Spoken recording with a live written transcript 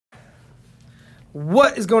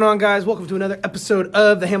What is going on, guys? Welcome to another episode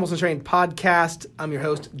of the Hamilton Train Podcast. I'm your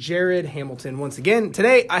host, Jared Hamilton. Once again,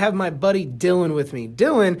 today I have my buddy Dylan with me.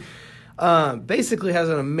 Dylan basically has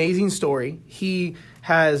an amazing story. He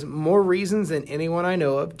has more reasons than anyone I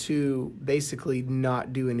know of to basically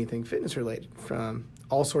not do anything fitness related, from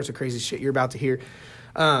all sorts of crazy shit you're about to hear.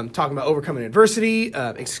 Talking about overcoming adversity,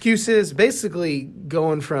 excuses, basically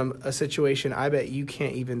going from a situation I bet you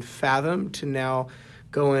can't even fathom to now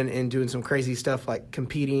going and doing some crazy stuff like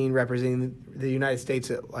competing, representing the United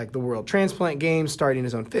States at like the World Transplant Games, starting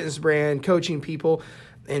his own fitness brand, coaching people,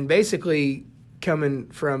 and basically coming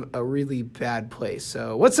from a really bad place.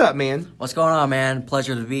 So what's up, man? What's going on, man?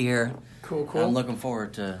 Pleasure to be here. Cool. I'm looking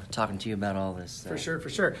forward to talking to you about all this. For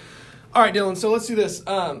sure. All right, Dylan, so let's do this.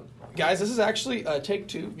 Guys, this is actually take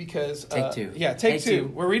two because... Take two. Yeah, take two.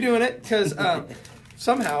 We're redoing it because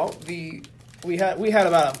somehow we had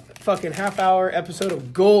about a fucking half-hour episode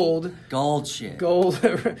of Gold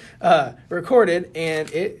recorded,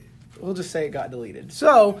 and we'll just say it got deleted.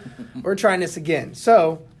 So we're trying this again.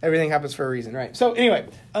 So everything happens for a reason, right? So anyway,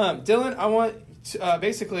 Dylan, I want to,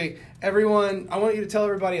 basically everyone, I want you to tell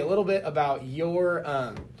everybody a little bit about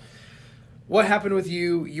your what happened with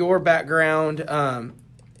you, your background,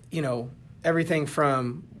 everything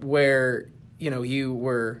from where you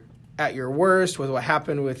were at your worst, with what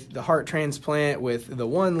happened with the heart transplant, with the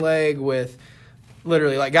one leg, with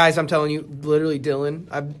literally, like, guys, I'm telling you, literally, Dylan,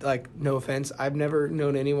 I've, like, no offense, I've never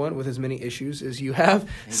known anyone with as many issues as you have.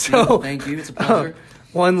 Thank you. It's a pleasure.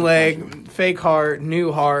 One leg, fake heart,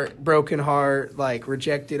 new heart, broken heart, like,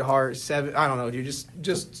 rejected heart, I don't know, dude,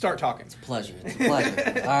 just start talking. It's a pleasure.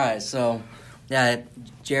 All right, so, yeah,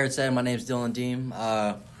 Jared said my name's Dylan Deem.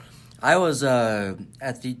 I was,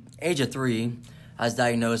 at the age of 3, I was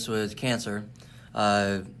diagnosed with cancer.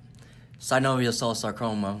 Synovial cell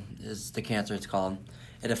sarcoma is the cancer it's called.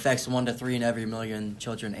 It affects 1 to 3 in every million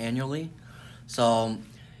children annually. So,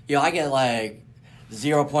 I get like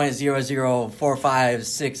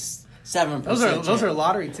 0.0045677%. Those are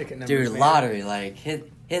lottery ticket numbers, dude. Man. Lottery, like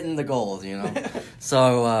hitting the gold,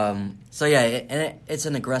 So yeah, it's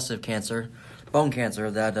an aggressive cancer, bone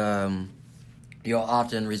cancer that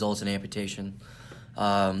often results in amputation.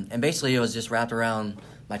 And basically, it was just wrapped around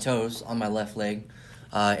my toes on my left leg,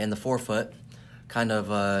 and the forefoot, kind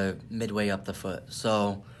of midway up the foot.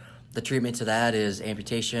 So the treatment to that is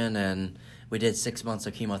amputation, and we did 6 months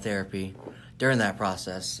of chemotherapy during that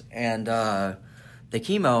process. And the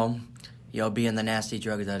chemo, being the nasty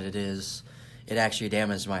drug that it is, it actually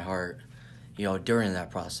damaged my heart, during that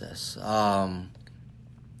process.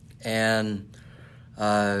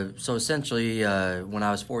 So essentially, when I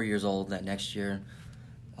was 4 years old, that next year,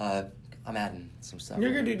 I'm adding some stuff.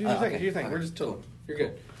 You're good, dude. Do your thing. Okay. We're just told. You're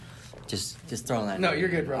good. Just throwing that. No, you're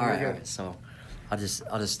good, bro. All You're right. good. So, I'll just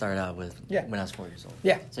start out with when I was 4 years old.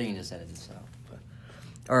 Yeah. So you can just edit this out,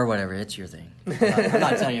 or whatever. It's your thing. I'm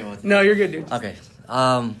not telling you what. No, you're good, dude. Okay.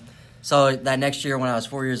 So that next year, when I was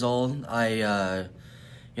 4 years old, I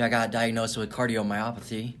got diagnosed with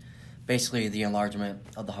cardiomyopathy, basically the enlargement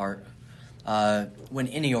of the heart. When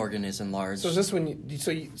any organ is enlarged. So is this when this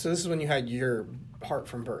is when you had your heart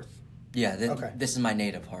from birth? Yeah. This is my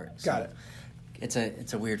native heart. Got it.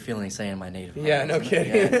 It's a weird feeling saying my native heart. Yeah, no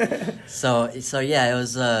kidding. Yeah. So yeah, it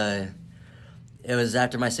was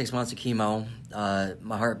after my 6 months of chemo,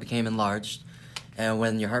 my heart became enlarged, and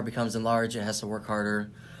when your heart becomes enlarged, it has to work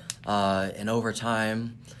harder, and over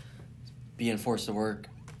time, being forced to work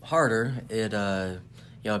harder, it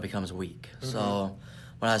it becomes weak. Mm-hmm. So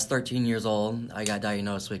when I was 13 years old, I got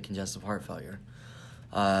diagnosed with congestive heart failure,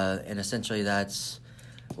 and essentially that's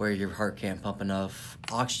where your heart can't pump enough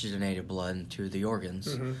oxygenated blood to the organs.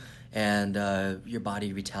 Mm-hmm. And your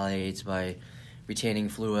body retaliates by retaining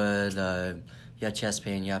fluid. You have chest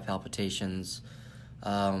pain, you have palpitations.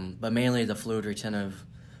 But mainly the fluid retentive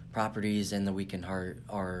properties in the weakened heart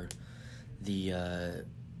are the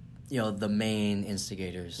main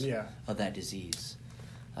instigators of that disease.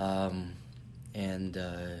 So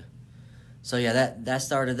yeah, that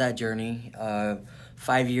started that journey.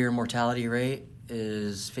 5-year mortality rate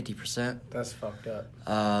is 50%. That's fucked up.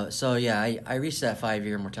 So yeah, I reached that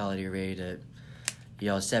 5-year mortality rate at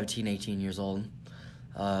 17, 18 years old.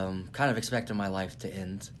 Kind of expecting my life to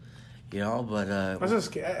end, but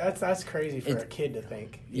that's crazy for a kid to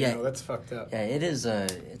think. That's fucked up. Yeah, it is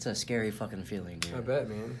it's a scary fucking feeling, dude. I bet,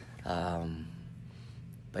 man.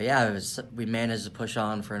 But yeah, we managed to push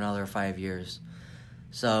on for another 5 years.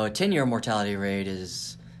 So a 10-year mortality rate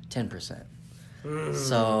is 10%.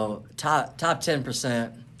 So top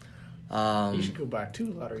 10%. You should go buy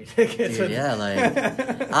 2 lottery tickets. Dude, yeah,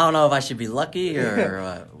 I don't know if I should be lucky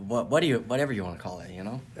or whatever you want to call it,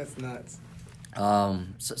 That's nuts.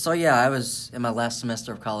 So yeah, I was in my last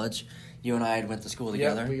semester of college. You and I had went to school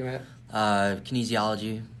together. Yeah, we met.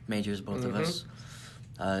 Kinesiology majors, both of us.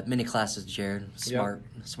 Many classes, Jared. Smart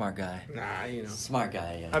guy. Nah, Smart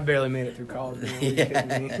guy, yeah. I barely made it through college. You know,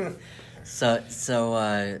 kidding me? So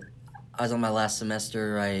I was on my last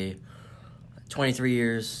semester. 23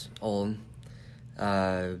 years old,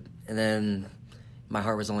 and then my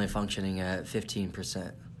heart was only functioning at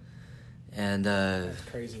 15%. And That's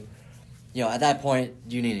crazy. At that point,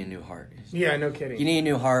 you need a new heart. Yeah, no kidding. You need a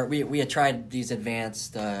new heart. We had tried these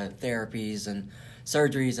advanced therapies and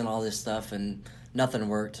surgeries and all this stuff, and nothing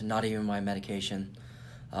worked, not even my medication.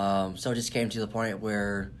 So it just came to the point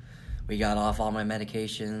where we got off all my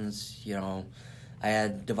medications. I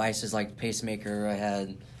had devices like pacemaker. I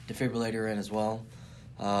had defibrillator in as well.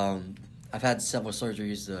 I've had several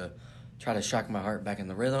surgeries to try to shock my heart back in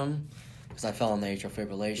the rhythm because I fell in the atrial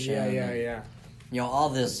fibrillation. Yeah. All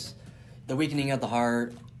this, the weakening of the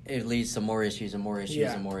heart, it leads to more issues and more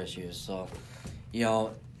issues and more issues. So,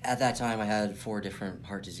 at that time I had 4 different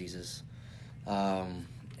heart diseases.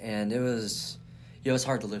 And it was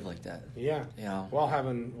hard to live like that. Yeah. While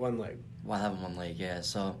having one leg. Yeah.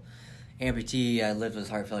 So, amputee, I lived with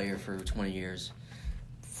heart failure for 20 years.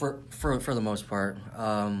 For the most part,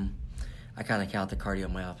 I kind of count the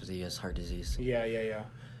cardiomyopathy as heart disease. Yeah.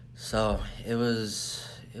 So it was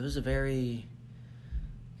a very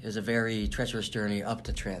treacherous journey up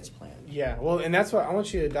to transplant. Yeah, well, and that's what I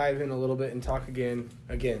want you to dive in a little bit and talk again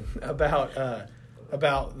about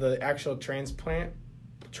the actual transplant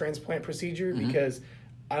procedure, because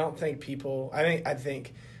I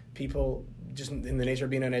think people just in the nature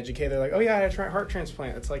of being uneducated, they're like, oh yeah, I had a heart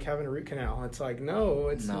transplant. It's like having a root canal. It's like, no,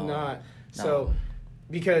 it's not. No. So,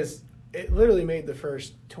 because it literally made the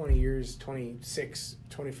first 20 years, 26,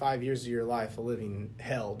 25 years of your life a living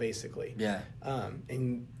hell, basically. Yeah.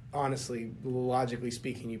 And honestly, logically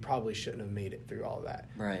speaking, you probably shouldn't have made it through all that.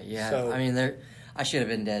 Right, yeah. So, I should have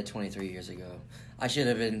been dead 23 years ago. I should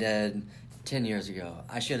have been dead 10 years ago.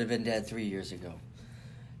 I should have been dead 3 years ago.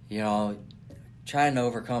 Trying to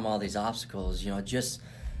overcome all these obstacles, just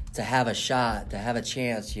to have a shot, to have a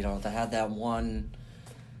chance, to have that one,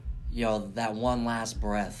 that one last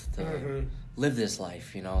breath to live this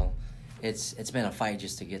life, it's been a fight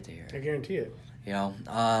just to get there. I guarantee it.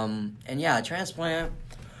 And yeah, transplant,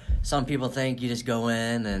 some people think you just go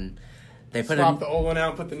in and they swap the old one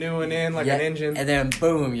out, put the new one in like an engine, and then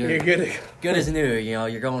boom, you're good. Good as new.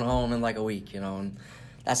 You're going home in like a week. And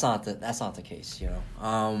that's not the case.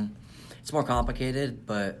 It's more complicated,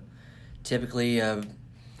 but typically, a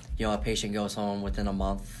patient goes home within a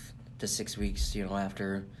month to 6 weeks.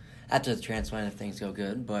 After the transplant, if things go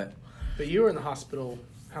good. But you were in the hospital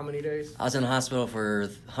how many days? I was in the hospital for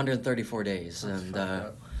 134 days, That's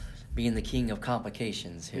and being the king of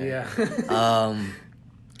complications here.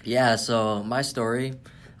 Yeah. So my story,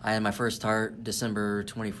 I had my first heart December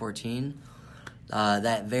 2014.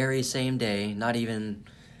 That very same day, not even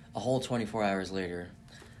a whole 24 hours later,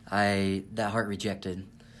 that heart rejected.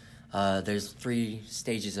 There's 3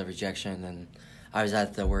 stages of rejection, and I was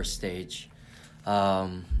at the worst stage.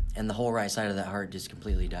 And the whole right side of that heart just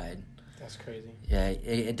completely died. That's crazy. Yeah,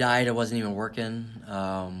 it died. It wasn't even working.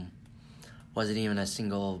 Wasn't even a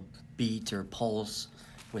single beat or pulse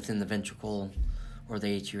within the ventricle or the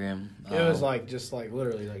atrium. It was just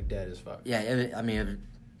literally dead as fuck. Yeah,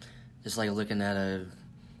 just like looking at a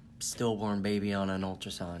stillborn baby on an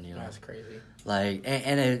ultrasound. That's crazy.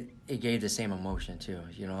 And it gave the same emotion too.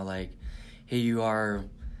 Here you are,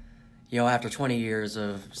 after 20 years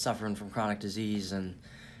of suffering from chronic disease, and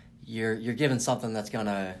you're given something that's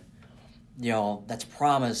gonna, that's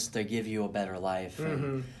promised to give you a better life.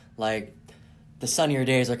 And the sunnier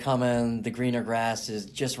days are coming, the greener grass is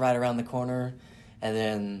just right around the corner, and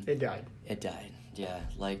then it died. Yeah,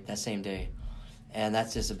 that same day, and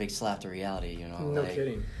that's just a big slap to reality. No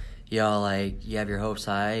kidding. You have your hopes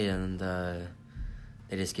high, and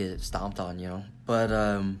they just get stomped on. But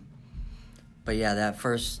yeah,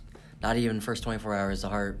 that not even first 24 hours, the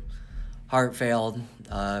heart failed.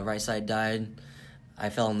 Right side died. I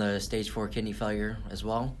fell into stage 4 kidney failure as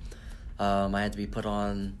well. I had to be put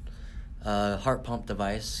on a heart pump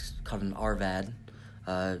device called an RVAD.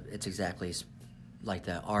 It's exactly like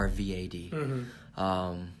that, RVAD,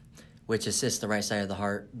 which assists the right side of the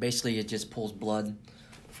heart. Basically, it just pulls blood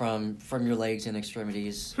from your legs and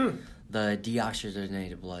extremities. The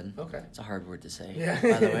deoxygenated blood. Okay. It's a hard word to say,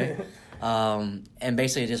 by the way. And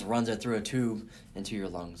basically it just runs it through a tube into your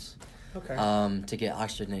lungs. Okay. To get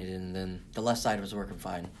oxygenated, and then the left side was working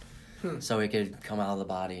fine. So it could come out of the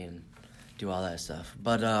body and do all that stuff.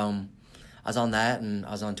 But I was on that, and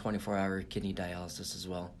I was on 24-hour kidney dialysis as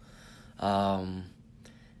well. And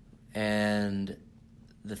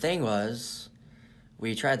the thing was,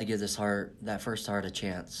 we tried to give that first heart a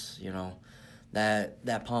chance, you know.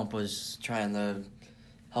 That pump was trying to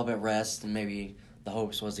help it rest, and maybe the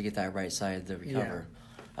hopes was to get that right side to recover.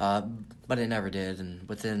 Yeah. But it never did, and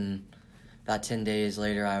within about 10 days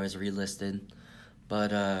later, I was relisted.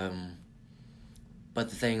 But the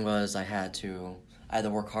thing was, I had to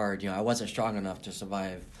work hard. You know, I wasn't strong enough to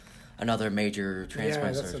survive another major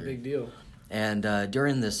transplant surgery. Yeah, that's a big deal. And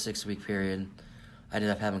during this 6-week period, I ended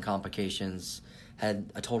up having complications. Had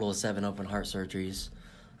a total of 7 open heart surgeries.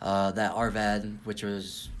 That RVAD, which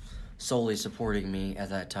was solely supporting me at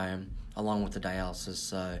that time, along with the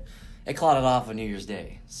dialysis, it clotted off on New Year's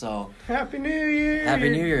Day. So Happy New Year! Happy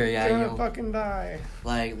New Year! Yeah, you're gonna fucking die.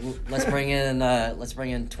 Like, let's bring in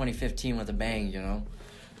 2015 with a bang, you know.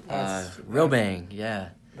 Real bang, yeah.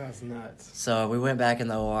 That's nuts. So we went back in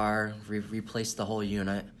the OR, replaced the whole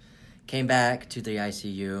unit, came back to the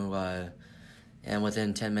ICU, and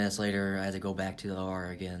within 10 minutes later, I had to go back to the OR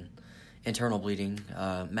again. Internal bleeding,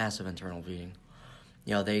 massive internal bleeding.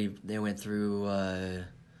 You know, they went through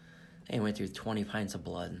 20 pints of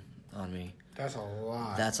blood on me. That's a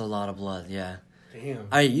lot. That's a lot of blood, yeah. Damn.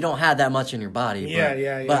 You don't have that much in your body.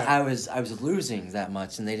 Yeah. But I was losing that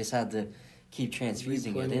much, and they just had to keep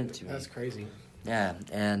transfusing it into me. That's crazy. Yeah,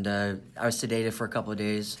 and I was sedated for a couple of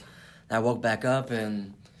days. I woke back up,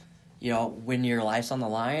 and, you know, when your life's on the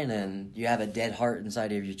line and you have a dead heart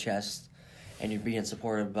inside of your chest and you're being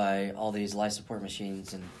supported by all these life support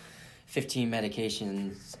machines and 15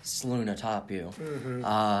 medications slewing atop you, you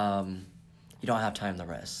don't have time to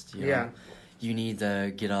rest. You know? You need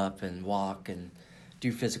to get up and walk and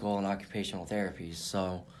do physical and occupational therapies.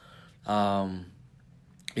 So,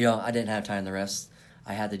 you know, I didn't have time to rest.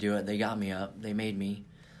 I had to do it. They got me up. They made me.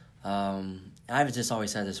 I've just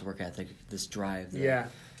always had this work ethic, this drive. That,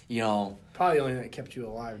 you know, probably the only thing that kept you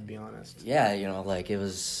alive, to be honest. Yeah, you know, like it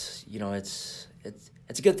was, you know, it's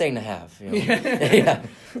a good thing to have. You know? Yeah,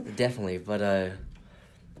 definitely. But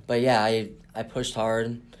yeah, I pushed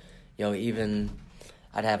hard. You know, even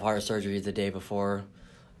I'd have heart surgery the day before.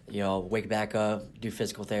 You know, wake back up, do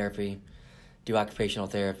physical therapy, do occupational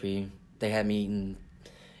therapy. They had me eating,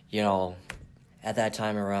 you know, at that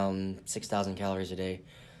time around 6,000 calories a day.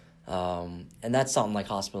 And that's something like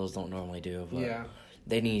hospitals don't normally do. But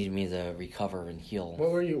they needed me to recover and heal.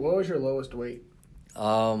 What was your lowest weight?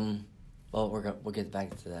 Well, we'll get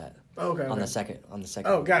back to that. Okay. On the second.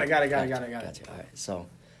 Oh, got it. Gotcha. All right. So,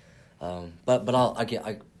 but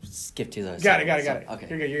I skip to those. Got it.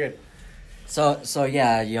 Okay. You're good. So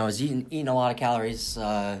yeah, you know, I was eating a lot of calories,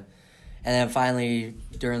 and then finally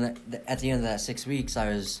at the end of that 6 weeks, I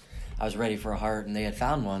was ready for a heart, and they had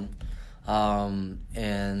found one,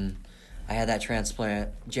 and I had that transplant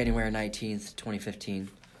January 19th, 2015,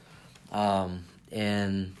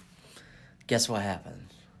 and guess what happened?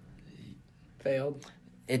 Failed.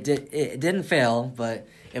 It didn't fail, but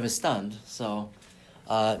it was stunned. So,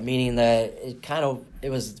 meaning that it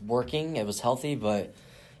was working, it was healthy, but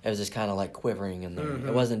it was just kind of like quivering in there. Mm-hmm.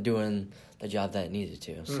 It wasn't doing the job that it needed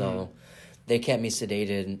to. Mm-hmm. So, they kept me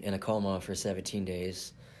sedated in a coma for 17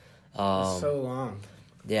 days. So long.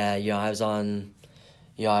 Yeah, you know, I was on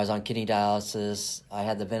kidney dialysis. I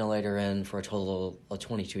had the ventilator in for a total of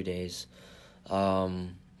 22 days.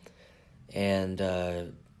 And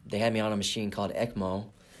they had me on a machine called ECMO,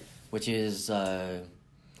 which is the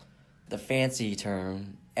fancy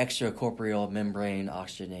term, extracorporeal membrane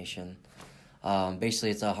oxygenation. Basically,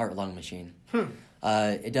 it's a heart-lung machine.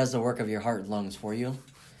 It does the work of your heart and lungs for you,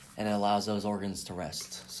 and it allows those organs to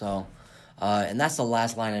rest. So, and that's the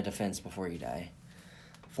last line of defense before you die.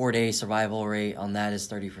 4-day survival rate on that is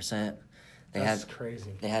 30%. That's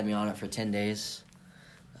crazy. They had me on it for 10 days.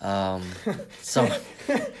 So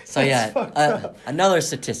yeah, another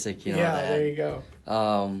statistic, you know. Yeah, there you go.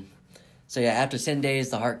 So yeah, after 10 days,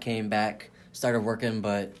 the heart came back, started working,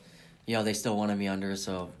 but, you know, they still wanted me under,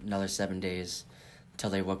 so another 7 days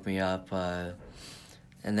until they woke me up. And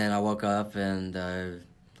then I woke up and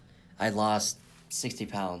I lost 60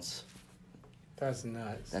 pounds. That's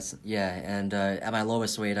nuts. And at my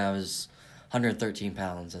lowest weight, I was 113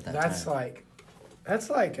 pounds at that time. That's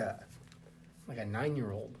like a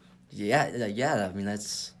 9-year-old. Yeah. I mean,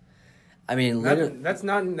 that's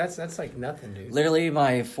like nothing, dude. Literally,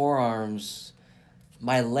 my forearms,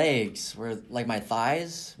 my legs were like my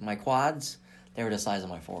thighs, my quads. They were the size of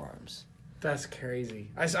my forearms. That's crazy.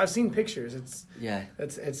 I've seen pictures. It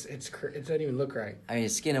doesn't even look right. I mean,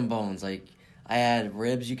 skin and bones. Like, I had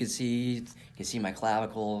ribs. You could see my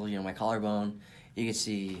clavicle. You know, my collarbone. You could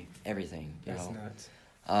see everything. That's nuts.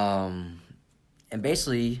 And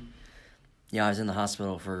basically, you know, I was in the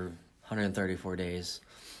hospital for 134 days.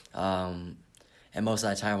 And most of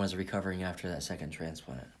that time I was recovering after that second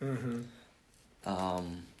transplant. Mm-hmm. You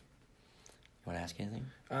want to ask anything?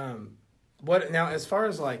 What now? As far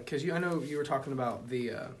as like, because I know you were talking about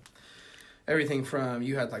the everything from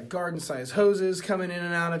you had like garden size hoses coming in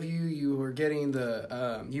and out of you. You were getting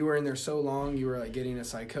the you were in there so long you were like getting a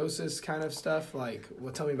psychosis kind of stuff. Like,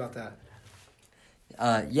 well, tell me about that.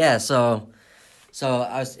 Yeah. So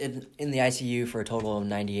I was in the ICU for a total of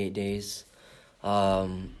 98 days.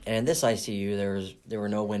 And in this ICU, there were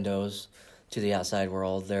no windows to the outside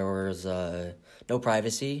world. There was no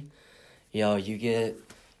privacy. You get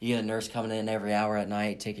a nurse coming in every hour at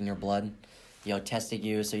night, taking your blood, testing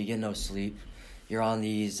you, so you get no sleep. You're on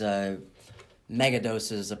these mega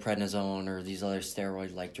doses of prednisone or these other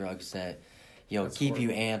steroid-like drugs that keep you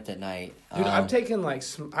amped at night. Dude, I've taken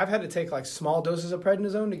I've had to take like small doses of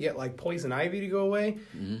prednisone to get like poison ivy to go away.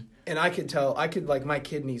 Mm-hmm. And I could like my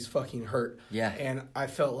kidneys fucking hurt. Yeah. And I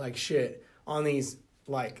felt like shit on these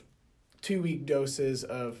like 2-week doses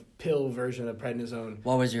of pill version of prednisone.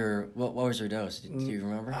 What was your dose? Do you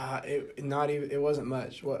remember? It wasn't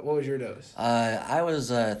much. What was your dose? I was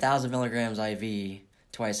 1,000 milligrams IV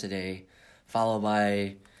twice a day, followed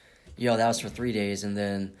by, that was for 3 days, and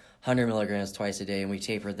then 100 milligrams twice a day, and we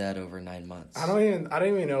tapered that over 9 months. I don't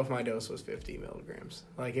even know if my dose was 50 milligrams.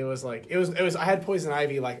 Like it was. I had poison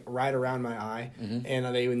ivy like right around my eye, mm-hmm. and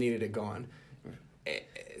they needed it gone.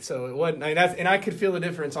 So it wasn't. And I could feel the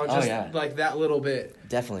difference on just like that little bit.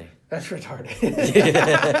 Definitely. That's retarded.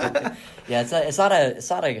 Yeah, it's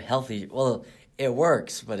not a healthy. Well, it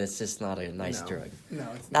works, but it's just not a nice drug. No,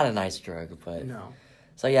 it's not a nice drug. But no.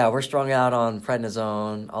 So yeah, we're strung out on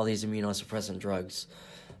prednisone, all these immunosuppressant drugs.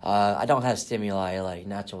 I don't have stimuli like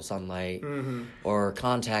natural sunlight mm-hmm. or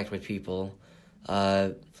contact with people.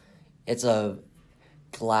 It's a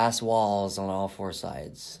glass walls on all four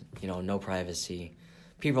sides. No privacy.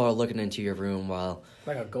 People are looking into your room while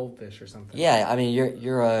like a goldfish or something. Yeah, I mean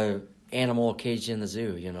you're a animal caged in the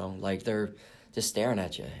zoo. Like they're just staring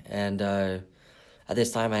at you. And at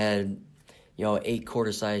this time I had 8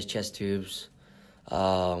 quarter-sized chest tubes.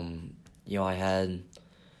 I had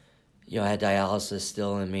dialysis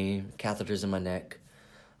still in me, catheters in my neck,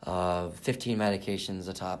 15 medications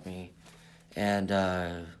atop me, and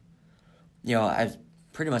I was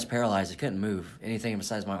pretty much paralyzed. I couldn't move anything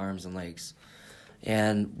besides my arms and legs.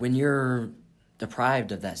 And when you're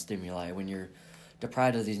deprived of that stimuli, when you're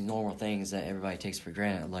deprived of these normal things that everybody takes for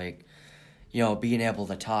granted, like, being able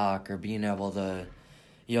to talk or being able to,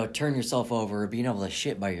 turn yourself over or being able to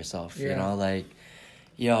shit by yourself, things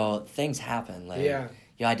happen. Like,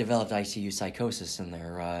 I developed ICU psychosis in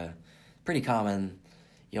there. Pretty common,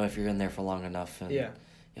 if you're in there for long enough and,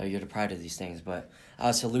 you're deprived of these things. But I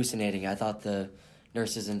was hallucinating. I thought the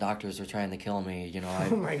nurses and doctors were trying to kill me,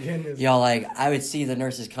 Oh my goodness. Like I would see the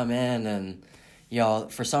nurses come in and,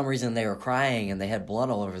 for some reason they were crying and they had blood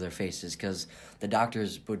all over their faces because the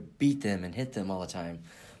doctors would beat them and hit them all the time.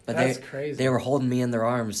 But that's crazy. They were holding me in their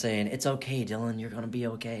arms saying, "It's okay, Dylan, you're going to be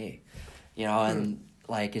okay." And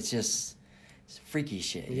like, it's just freaky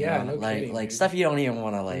shit. No like kidding, like dude. stuff you don't even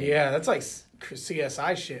want to like. Yeah, that's like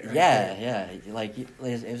CSI shit. Right yeah. Like it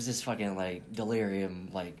was just fucking like delirium,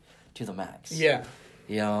 like to the max. Yeah.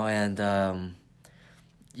 And I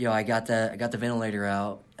got the ventilator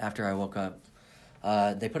out after I woke up.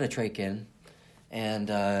 They put a trach in, and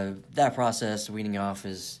that process weaning off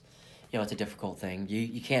is, it's a difficult thing.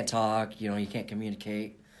 You can't talk. You can't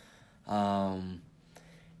communicate. And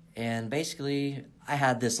basically, I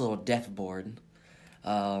had this little deaf board.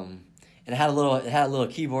 It had a little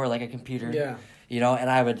keyboard like a computer. Yeah. And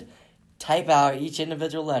I would type out each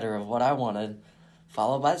individual letter of what I wanted,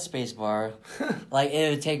 followed by the space bar. Like, it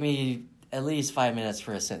would take me at least 5 minutes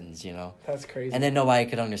for a sentence, That's crazy. And then nobody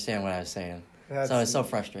could understand what I was saying. So it's so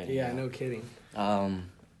frustrating. Yeah, no kidding.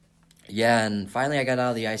 And finally I got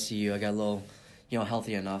out of the ICU. I got a little,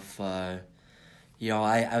 healthy enough. I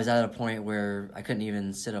was at a point where I couldn't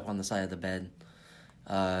even sit up on the side of the bed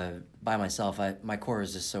by myself. My core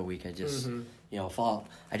is just so weak. I just, fall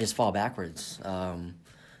backwards.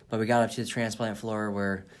 But we got up to the transplant floor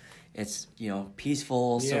where it's,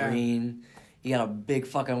 peaceful, serene. You got a big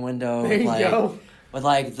fucking window There you go. with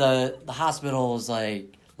like the hospital's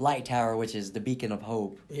like light tower, which is the beacon of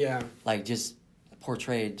hope. Yeah. Like just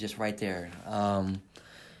portrayed just right there.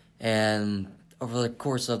 And over the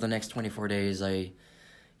course of the next 24 days, I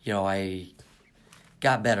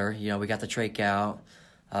got better. We got the trach out.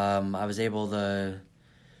 I was able to,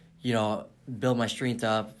 build my strength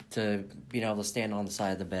up to being able to stand on the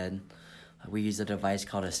side of the bed. We use a device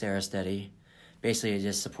called a Steady. Basically, it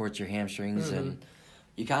just supports your hamstrings, and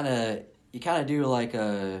you kind of do like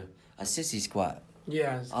a sissy squat.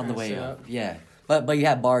 Yeah. On the way up. Yeah. But you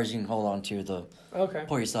have bars you can hold on to to Okay.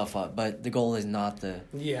 pull yourself up. But the goal is not to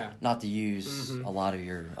use Mm-hmm. a lot of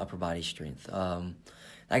your upper body strength.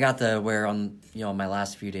 I got to where on my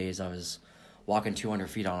last few days I was walking 200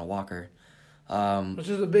 feet on a walker. Which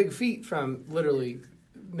is a big feat from literally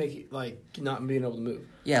not being able to move.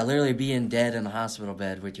 Yeah, literally being dead in a hospital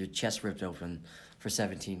bed with your chest ripped open for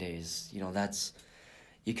 17 days.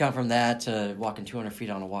 You come from that to walking 200 feet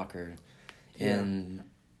on a walker in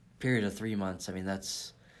a period of 3 months. I mean,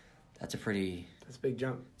 that's a pretty... That's a big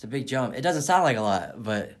jump. It's a big jump. It doesn't sound like a lot,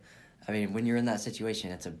 but, I mean, when you're in that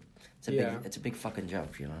situation, it's a big fucking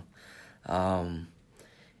jump,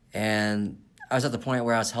 And I was at the point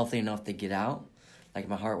where I was healthy enough to get out. Like,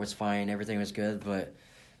 my heart was fine, everything was good, but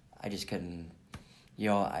I just couldn't...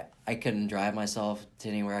 I couldn't drive myself to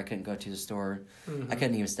anywhere. I couldn't go to the store. Mm-hmm. I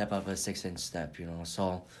couldn't even step up a 6-inch step,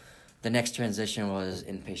 So the next transition was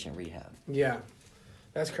inpatient rehab. Yeah,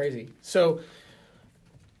 that's crazy. So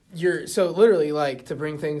literally, like, to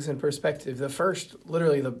bring things in perspective, the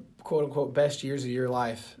quote unquote best years of your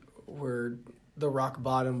life were the rock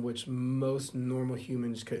bottom, which most normal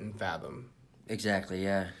humans couldn't fathom. Exactly,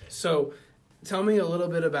 yeah. So tell me a little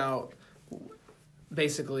bit about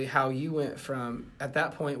basically how you went from at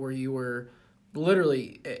that point where you were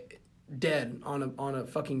literally dead on a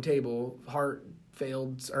fucking table, heart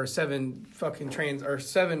failed, or 7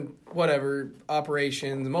 whatever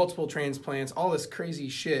operations, multiple transplants, all this crazy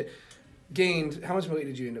shit. Gained, how much weight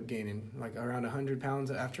did you end up gaining? Like around 100 pounds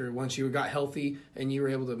once you got healthy and you were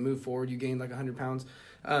able to move forward, you gained like 100 pounds.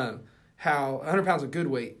 100 pounds of good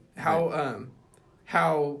weight. Tell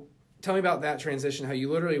me about that transition, how you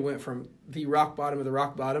literally went from the rock bottom of the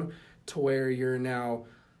rock bottom to where you're now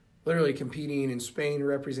literally competing in Spain,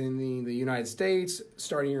 representing the United States,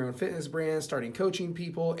 starting your own fitness brand, starting coaching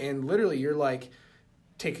people, and literally you're like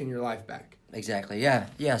taking your life back. Exactly, yeah.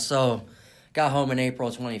 Yeah, so got home in April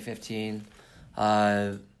 2015.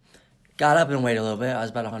 Got up in weight a little bit. I was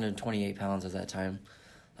about 128 pounds at that time.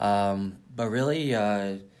 But really,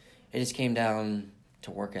 it just came down to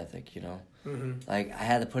work ethic, Mm-hmm. Like, I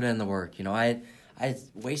had to put in the work, I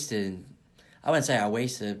wasted, I wouldn't say I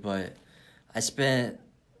wasted, but I spent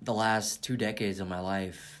the last 2 decades of my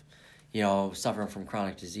life, suffering from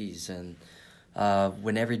chronic disease. And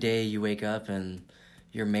when every day you wake up and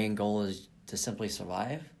your main goal is to simply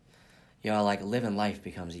survive, like, living life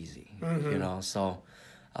becomes easy, mm-hmm. So,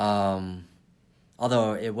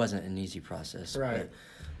 although it wasn't an easy process, right.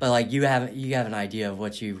 But like, you have an idea of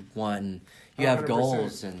what you want, and you have 100%.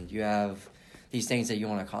 Goals, and you have these things that you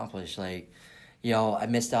want to accomplish. Like, I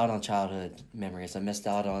missed out on childhood memories. I missed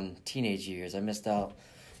out on teenage years. I missed out,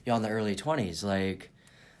 on the early 20s. Like,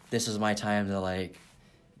 this was my time to, like,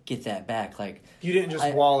 get that back. Like, you didn't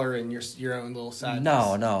just waller in your own little sadness.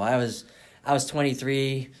 No. I was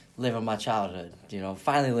 23, living my childhood.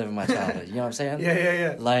 Finally living my childhood. You know what I'm saying?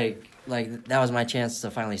 Yeah. Like that was my chance to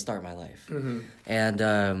finally start my life. Mm-hmm. And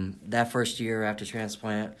that first year after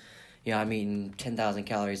transplant, I'm eating 10,000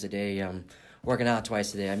 calories a day. I'm working out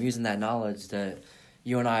twice a day. I'm using that knowledge that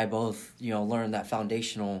you and I both, learned that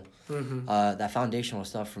foundational,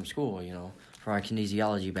 stuff from school, from our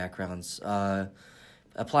kinesiology backgrounds.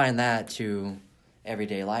 Applying that to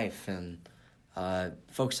everyday life and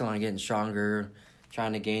focusing on getting stronger,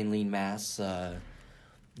 trying to gain lean mass, and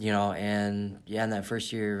in that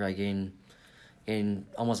first year I gained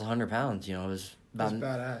almost 100 pounds. It was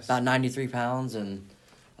about 93 pounds, and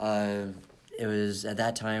it was at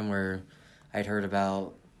that time where I'd heard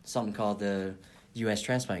about something called the U.S.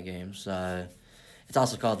 Transplant Games. It's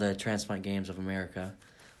also called the Transplant Games of America.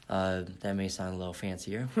 That may sound a little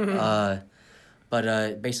fancier.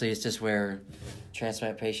 But basically it's just where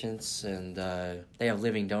transplant patients, and they have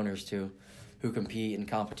living donors too, who compete in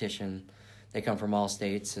competition. They come from all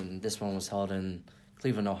states, and this one was held in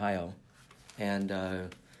Cleveland, Ohio. And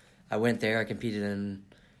I went there. I competed in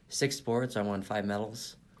 6 sports. I won 5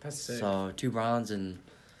 medals. That's sick. So 2 bronze and,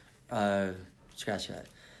 2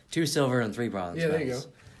 silver and 3 bronze Yeah, medals. there you go.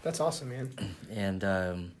 That's awesome, man. And,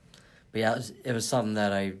 but yeah, it was something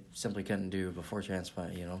that I simply couldn't do before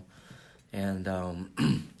transplant, And,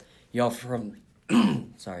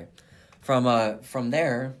 from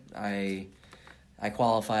there, I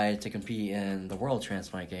qualified to compete in the World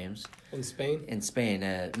Transplant Games. In Spain? In Spain,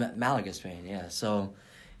 Malaga, Spain, yeah. So,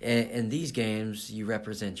 in these games, you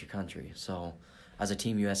represent your country. So, as a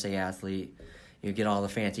Team USA athlete, you get all the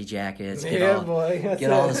fancy jackets, get all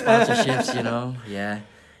the sponsorships, yeah.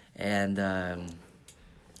 And,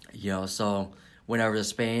 so went over to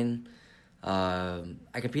Spain. I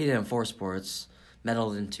competed in 4 sports,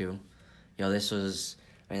 medaled in 2. There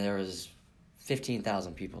was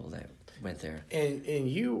 15,000 people that went there. And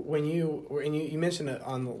you mentioned it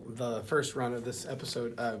on the first run of this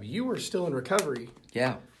episode. You were still in recovery.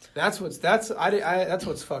 Yeah. That's what's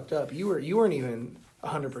fucked up. You weren't even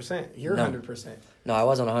 100%. You're 100%. No, I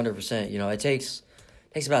wasn't 100%. You know, it takes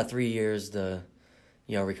about 3 years to,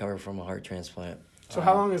 recover from a heart transplant. So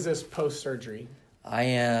how long is this post surgery? I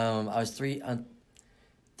was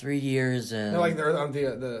 3 years and... No, like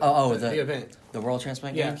the event. The World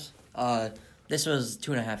Transplant Games? This was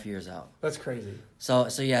 2.5 years out. That's crazy. So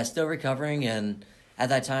yeah, still recovering, and at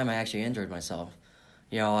that time I actually injured myself.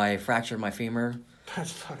 I fractured my femur.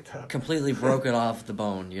 That's fucked up. Completely broke it off the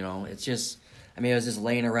bone, It's just, it was just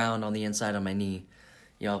laying around on the inside of my knee,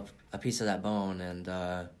 a piece of that bone, and,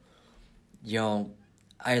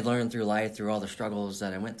 I learned through life, through all the struggles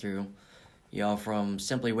that I went through, from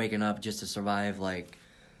simply waking up just to survive,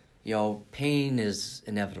 pain is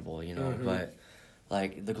inevitable, mm-hmm. but,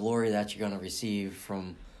 the glory that you're going to receive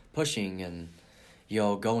from pushing and,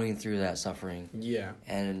 going through that suffering. Yeah.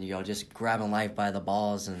 And, just grabbing life by the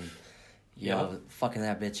balls and, fucking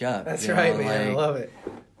that bitch up. That's right, man. I love it.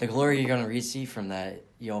 The glory you're going to receive from that,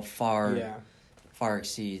 far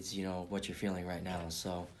exceeds, what you're feeling right now.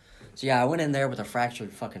 So yeah, I went in there with a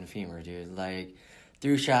fractured fucking femur, dude.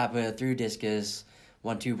 Through shot put, through discus,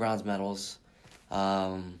 won 2 bronze medals.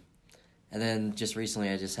 And then just recently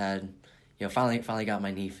I just had, finally got my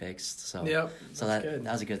knee fixed. So that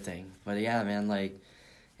was a good thing. But yeah, man,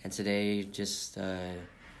 and today just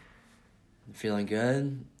feeling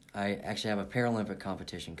good. I actually have a Paralympic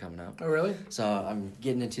competition coming up. Oh, really? So I'm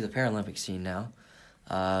getting into the Paralympic scene now.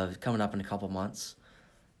 Coming up in a couple months.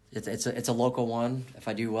 It's a local one. If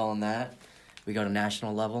I do well in that, we go to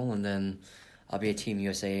national level, and then I'll be a Team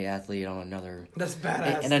USA athlete on another. That's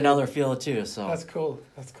badass. In another field too. So that's cool.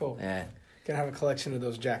 Yeah. Gonna have a collection of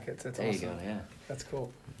those jackets. That's awesome. There you go. Yeah. That's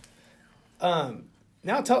cool.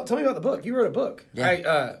 Now tell me about the book. You wrote a book.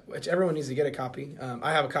 Yeah. Which everyone needs to get a copy.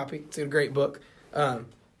 I have a copy. It's a great book.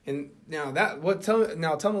 And now tell me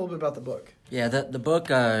a little bit about the book. Yeah, the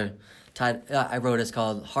book I wrote is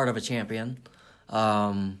called Heart of a Champion.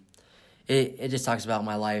 It just talks about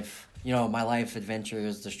my life, my life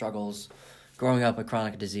adventures, the struggles, growing up with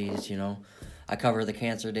chronic disease. I cover the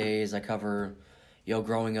cancer days. I cover,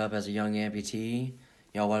 growing up as a young amputee.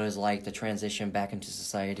 What it was like to transition back into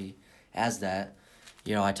society as that.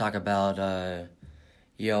 I talk about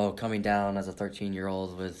coming down as a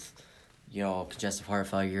 13-year-old with congestive heart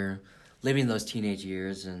failure, living those teenage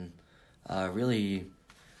years, and really,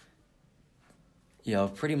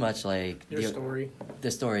 pretty much your story.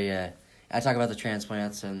 The story, yeah. I talk about the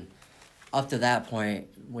transplants, and up to that point,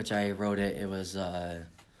 which I wrote it was I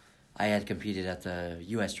had competed at the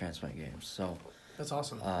U.S. transplant games. So that's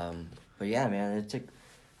awesome. But yeah, man,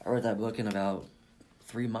 I wrote that book in about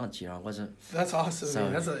 3 months. It wasn't. That's awesome, so,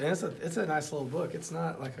 man. It's a nice little book. It's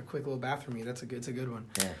not like a quick little bathroom read. It's a good one.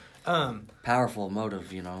 Yeah. Powerful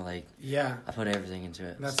motive, Yeah. I put everything into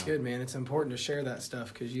it. That's good, man. It's important to share that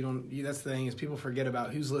stuff because that's the thing is people forget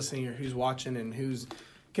about who's listening or who's watching and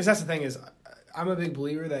because that's the thing is I'm a big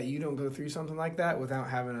believer that you don't go through something like that without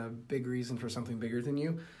having a big reason for something bigger than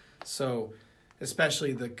you. So,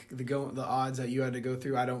 especially the odds that you had to go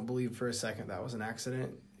through, I don't believe for a second that was an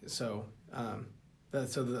accident. So,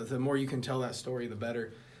 the more you can tell that story, the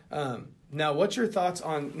better. Now, what's your thoughts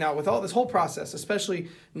on with all this whole process, especially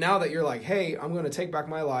now that you're like, hey, I'm going to take back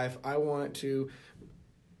my life. I want to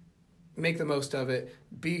make the most of it,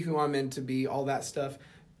 be who I'm meant to be, all that stuff.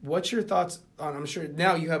 What's your thoughts on, I'm sure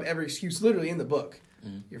now you have every excuse literally in the book.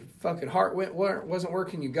 Mm. Your fucking heart wasn't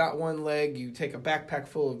working. You got one leg. You take a backpack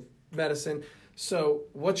full of medicine. So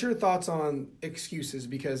what's your thoughts on excuses?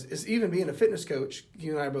 Because it's even being a fitness coach,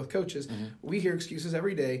 you and I are both coaches, mm-hmm. We hear excuses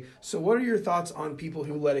every day. So what are your thoughts on people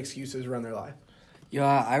who let excuses run their life? Yeah,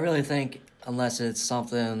 I really think unless it's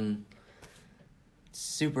something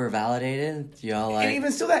super validated, and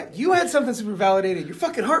even still that, you had something super validated. Your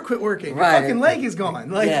fucking heart quit working. Right. Your fucking leg is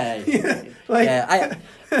gone. All right.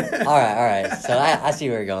 So I see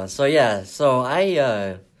where you're going. So yeah,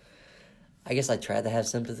 I guess I tried to have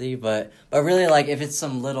sympathy, but really, if it's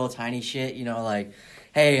some little tiny shit,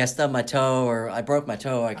 hey, I stubbed my toe or I broke my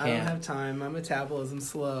toe, I can't. I don't have time. My metabolism's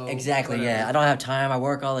slow. Exactly, whatever. Yeah. I don't have time. I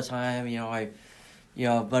work all the time,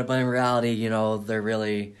 but in reality,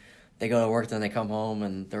 they go to work, then they come home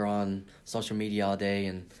and they're on social media all day,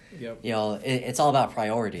 and yep. It's all about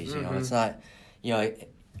priorities. Mm-hmm. It's not,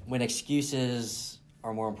 when excuses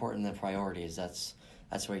are more important than priorities, that's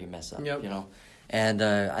where you mess up. Yep. And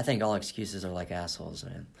I think all excuses are like assholes,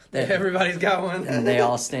 man. Everybody's got one. And they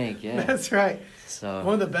all stink, yeah. That's right. So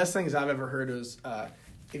one of the best things I've ever heard is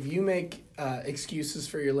if you make excuses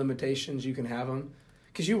for your limitations, you can have them.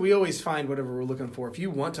 Because we always find whatever we're looking for. If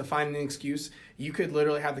you want to find an excuse, you could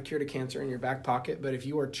literally have the cure to cancer in your back pocket. But if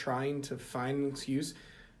you are trying to find an excuse,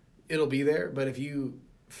 it'll be there. But if you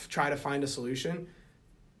try to find a solution,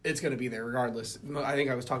 it's going to be there regardless. I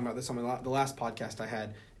think I was talking about this on the last podcast I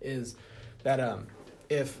had, is that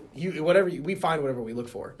if we find whatever we look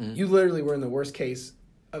for, you literally were in the worst case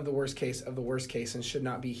of the worst case of the worst case and should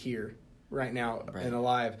not be here right now and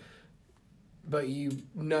alive. But you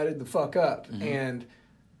nutted the fuck up and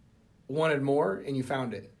wanted more, and you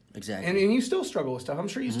found it. Exactly. And you still struggle with stuff. I'm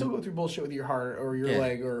sure you still go through bullshit with your heart or your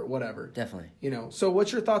leg or whatever. Definitely. So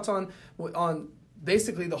what's your thoughts on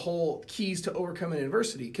basically the whole keys to overcoming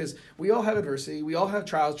adversity? Because we all have adversity. We all have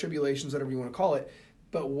trials, tribulations, whatever you want to call it.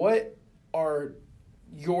 But what are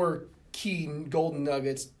your key golden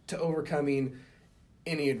nuggets to overcoming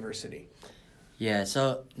any adversity? Yeah,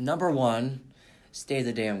 so number one, stay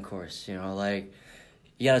the damn course. You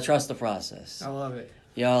got to trust the process. I love it.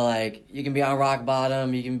 You can be on rock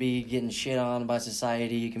bottom, you can be getting shit on by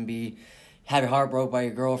society, you can have your heart broke by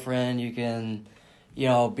your girlfriend, you can,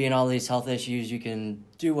 be in all these health issues, you can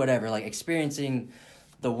do whatever, experiencing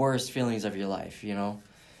the worst feelings of your life,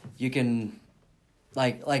 You can,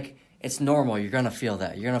 it's normal, you're going to feel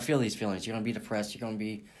that. You're going to feel these feelings. You're going to be depressed, you're going to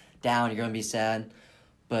be down, you're going to be sad,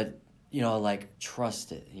 but,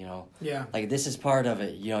 trust it, Yeah. This is part of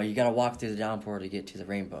it, you got to walk through the downpour to get to the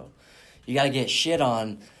rainbow. You got to get shit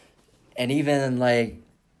on, and even,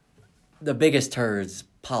 the biggest turds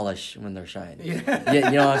polish when they're shiny. Yeah.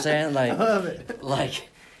 You know what I'm saying? I love it.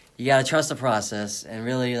 You got to trust the process and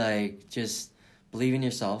really, just believe in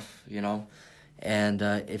yourself, And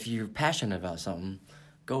if you're passionate about something,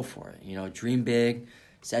 go for it. Dream big,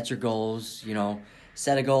 set your goals,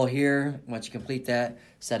 set a goal here. Once you complete that,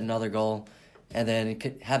 set another goal, and then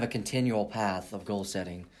have a continual path of goal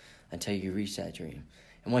setting until you reach that dream.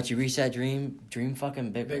 And once you reach that dream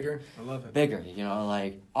fucking bigger. Bigger? I love it. Bigger,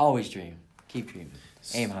 always dream. Keep dreaming.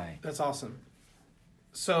 Aim high. That's awesome.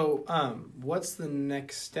 So, what's the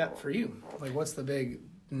next step for you? What's the big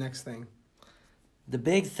next thing? The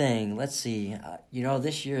big thing, let's see.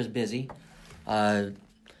 This year is busy. As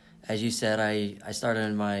you said, I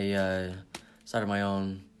started my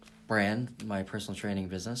own brand, my personal training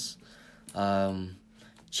business.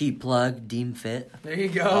 Cheap plug, Deem Fit. There you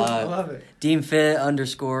go. I love it. Deem Fit _ on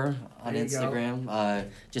Instagram.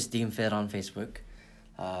 Just Deem Fit on Facebook.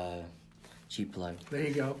 Cheap plug. There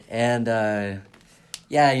you go. And I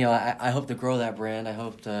hope to grow that brand. I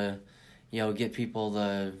hope to, get people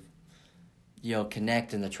to,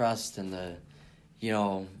 connect and the trust and the,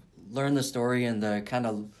 learn the story and the kind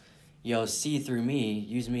of, see through me,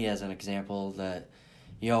 use me as an example that,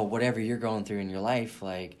 whatever you're going through in your life,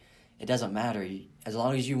 it doesn't matter. As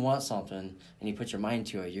long as you want something and you put your mind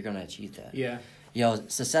to it, you're going to achieve that. Yeah.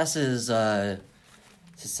 Success is only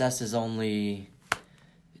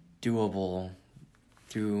doable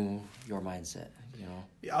through your mindset,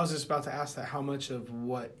 Yeah, I was just about to ask that. How much of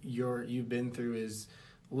what you've been through is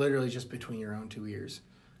literally just between your own two ears?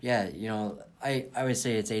 Yeah, I would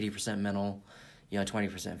say it's 80% mental,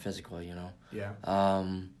 20% physical, Yeah.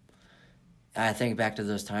 I think back to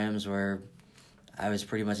those times where I was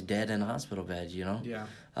pretty much dead in a hospital bed, Yeah.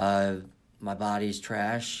 My body's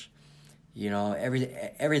trash,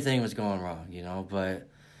 everything was going wrong, but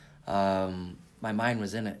my mind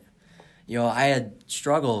was in it. I had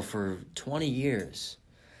struggled for 20 years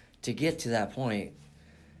to get to that point,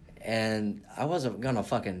 and I wasn't gonna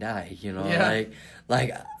fucking die, Yeah.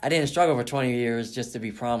 I didn't struggle for 20 years just to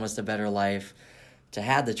be promised a better life, to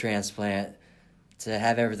have the transplant, to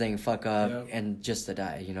have everything fuck up, and just to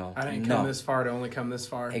die, I didn't come this far to only come this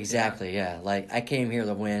far. Exactly, yeah. I came here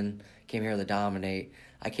to win, came here to dominate.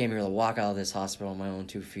 I came here to walk out of this hospital on my own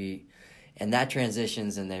 2 feet. And that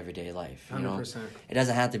transitions in everyday life, 100%. It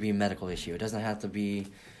doesn't have to be a medical issue. It doesn't have to be,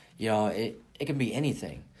 it can be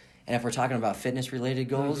anything. And if we're talking about fitness-related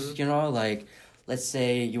goals, let's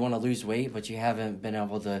say you want to lose weight, but you haven't been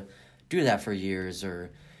able to do that for years,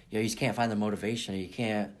 or, you just can't find the motivation, or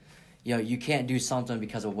you can't do something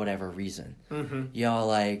because of whatever reason.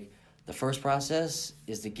 Mm-hmm. The first process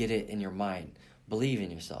is to get it in your mind. Believe in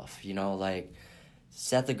yourself,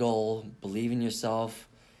 set the goal, believe in yourself,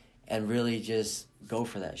 and really just go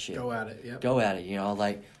for that shit. Go at it, yeah. Go at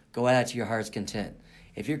it, go at it to your heart's content.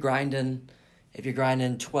 If you're grinding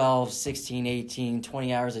 12, 16, 18,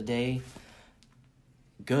 20 hours a day,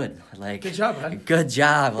 good. Good job, man. Good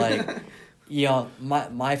job.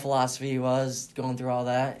 My philosophy was going through all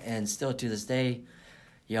that, and still to this day,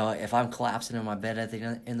 if I'm collapsing in my bed at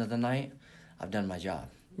the end of the night, I've done my job.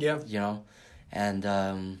 Yeah.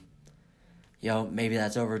 And maybe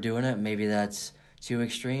that's overdoing it. Maybe that's too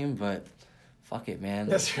extreme, but fuck it, man.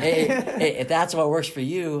 That's right. Hey, if that's what works for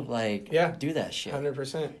you, do that shit.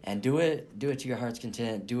 100%. And do it to your heart's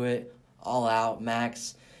content. Do it all out,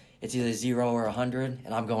 max. It's either 0 or 100,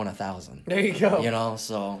 and I'm going 1,000. There you go.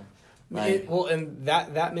 So... and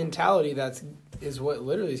that mentality is what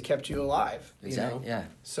literally has kept you alive. Exactly. Yeah.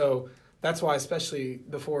 So that's why, especially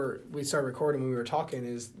before we started recording, when we were talking,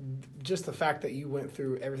 is just the fact that you went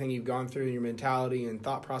through everything you've gone through, and your mentality and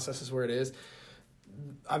thought process is where it is.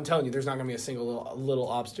 I'm telling you, there's not going to be a single little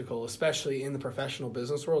obstacle, especially in the professional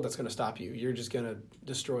business world, that's going to stop you. You're just going to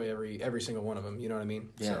destroy every single one of them. You know what I mean?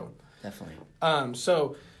 Yeah. So, definitely.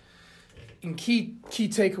 So. In key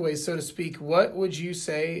takeaways, so to speak, what would you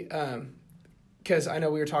say? Because I know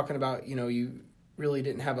we were talking about, you really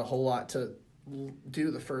didn't have a whole lot to do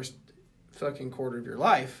the first fucking quarter of your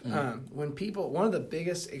life. Mm-hmm. One of the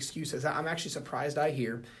biggest excuses I'm actually surprised I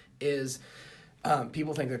hear is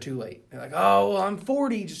people think they're too late. They're like, oh, well, I'm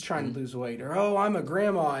 40 just trying to lose weight. Or, oh, I'm a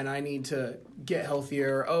grandma and I need to get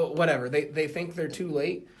healthier. Or, oh, whatever. They think they're too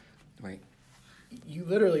late. Right. You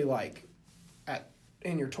literally,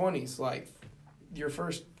 in your 20s, your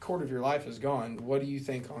first quarter of your life is gone. What do you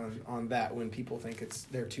think on that when people think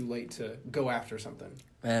they're too late to go after something?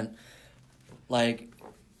 Man,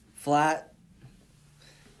 flat.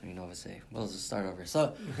 I don't know what to say. We'll just start over.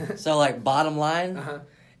 So bottom line,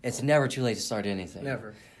 it's never too late to start anything.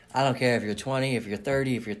 Never. I don't care if you're 20, if you're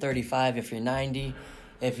 30, if you're 35, if you're 90,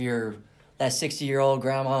 if you're that 60-year-old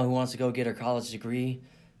grandma who wants to go get her college degree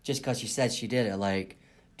just because she said she did it.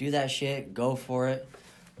 Do that shit, go for it,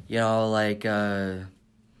 and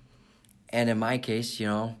in my case,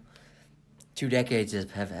 2 decades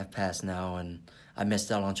have passed now, and I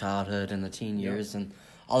missed out on childhood and the teen years and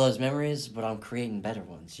all those memories, but I'm creating better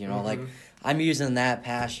ones, Mm-hmm. I'm using that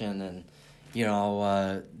passion and,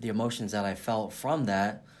 the emotions that I felt from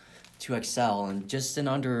that to excel, and just in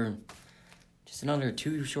under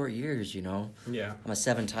 2 short years, Yeah. I'm a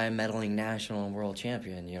 7-time medaling national and world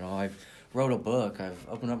champion, I've wrote a book. I've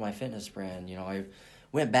opened up my fitness brand. I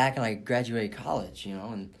went back and I graduated college,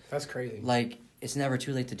 and that's crazy. It's never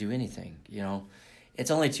too late to do anything, It's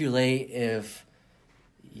only too late if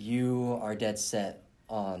you are dead set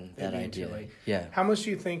on that idea. Too late. Yeah. How much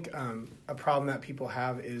do you think a problem that people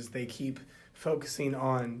have is they keep focusing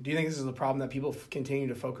on, do you think this is a problem that people continue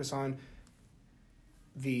to focus on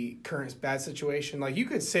the current bad situation? You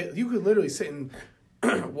could literally sit and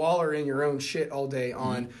waller in your own shit all day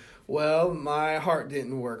on, well, my heart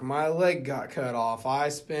didn't work. My leg got cut off. I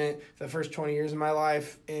spent the first 20 years of my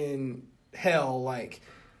life in hell.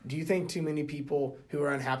 Do you think too many people who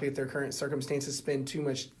are unhappy with their current circumstances spend too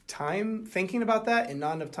much time thinking about that and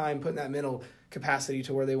not enough time putting that mental capacity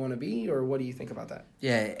to where they want to be? Or what do you think about that?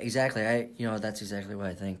 Yeah, exactly. That's exactly what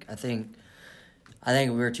I think. I think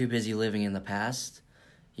we're too busy living in the past,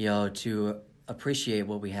 to appreciate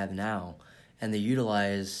what we have now and to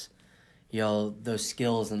utilize those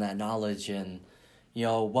skills and that knowledge and,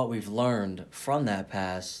 what we've learned from that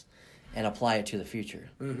past and apply it to the future.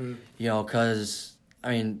 Mm-hmm. Because,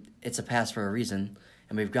 it's a past for a reason,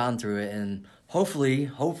 and we've gone through it, and hopefully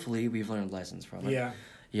we've learned lessons from it. Yeah.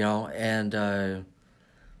 And,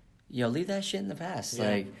 leave that shit in the past.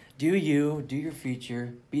 Yeah. Do your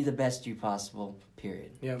future, be the best you possible,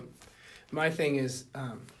 period. Yeah. My thing is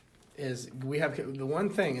we have the one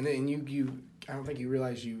thing, and you I don't think you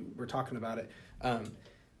realize you were talking about it.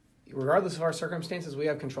 Regardless of our circumstances, we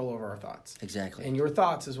have control over our thoughts. Exactly. And your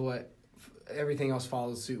thoughts is what everything else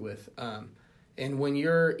follows suit with. And when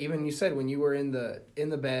you said when you were in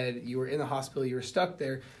the bed, you were in the hospital, you were stuck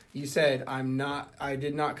there, you said, I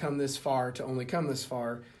did not come this far to only come this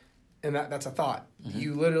far. And that's a thought. Mm-hmm.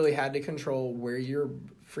 You literally had to control where your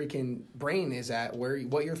freaking brain is at,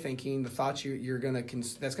 what you're thinking, the thoughts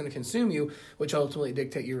that's gonna consume you, which ultimately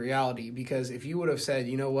dictate your reality. Because if you would have said,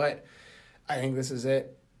 you know what, I think this is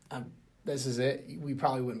it, we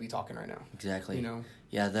probably wouldn't be talking right now. Exactly.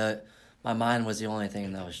 Yeah. My mind was the only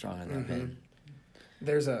thing that was strong in that Mm-hmm. bed.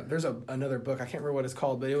 There's another book, I can't remember what it's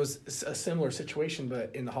called, but it was a similar situation,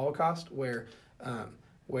 but in the Holocaust where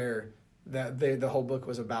the whole book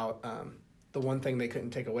was about the one thing they couldn't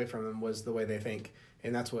take away from them was the way they think,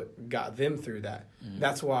 and that's what got them through that. Mm-hmm.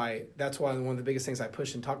 That's why one of the biggest things I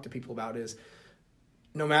push and talk to people about is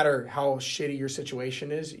no matter how shitty your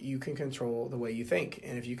situation is, you can control the way you think,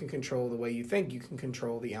 and if you can control the way you think, you can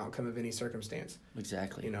control the outcome of any circumstance.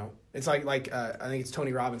 Exactly. It's like I think it's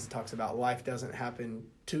Tony Robbins that talks about life doesn't happen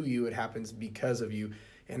to you; it happens because of you,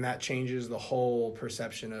 and that changes the whole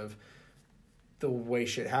perception of the way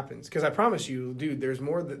shit happens. Because I promise you, dude, there's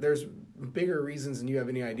bigger reasons than you have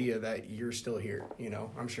any idea that you're still here. You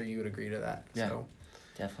know, I'm sure you would agree to that. Yeah, so.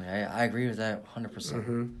 Definitely. I agree with that 100%.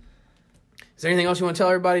 Mm-hmm. Is there anything else you want to tell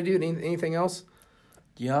everybody, dude? Anything else?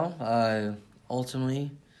 You know,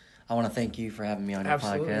 ultimately, I want to thank you for having me on your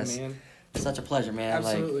podcast. Man. It's such a pleasure, man.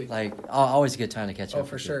 Absolutely. Like always a good time to catch up. Oh,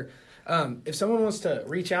 for sure. If someone wants to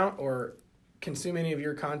reach out or consume any of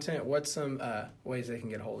your content, what's some ways they can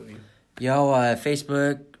get a hold of you?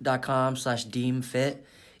 Facebook.com/DeemFit,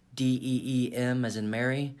 DEEM as in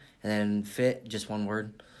Mary, and then fit, just one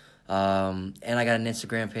word. And I got an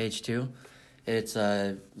Instagram page too. It's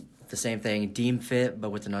the same thing, DeemFit,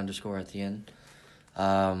 but with an underscore at the end.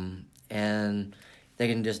 And they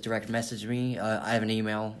can just direct message me. I have an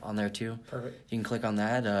email on there too. Perfect. You can click on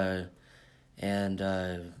that.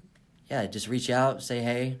 Just reach out, say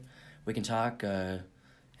hey, we can talk.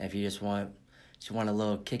 If you just want a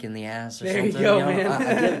little kick in the ass or there something, you go, man. I'll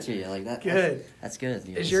give it to you like that. Good. That's good.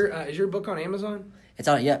 You know, is your book on Amazon? It's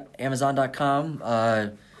on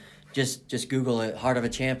Amazon.com. Just Google it. Heart of a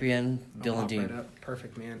Champion, Dylan Deem. Right up.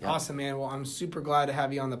 Perfect, man. Yep. Awesome, man. Well, I'm super glad to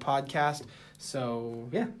have you on the podcast. So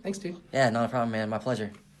yeah, thanks, dude. Yeah, not a problem, man. My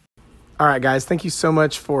pleasure. All right, guys, thank you so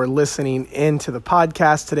much for listening into the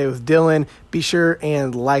podcast today with Dylan. Be sure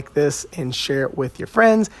and like this and share it with your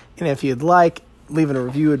friends. And if you'd like, leaving a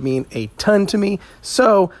review would mean a ton to me.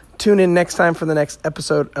 So tune in next time for the next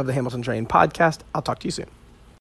episode of the Hamilton Train podcast. I'll talk to you soon.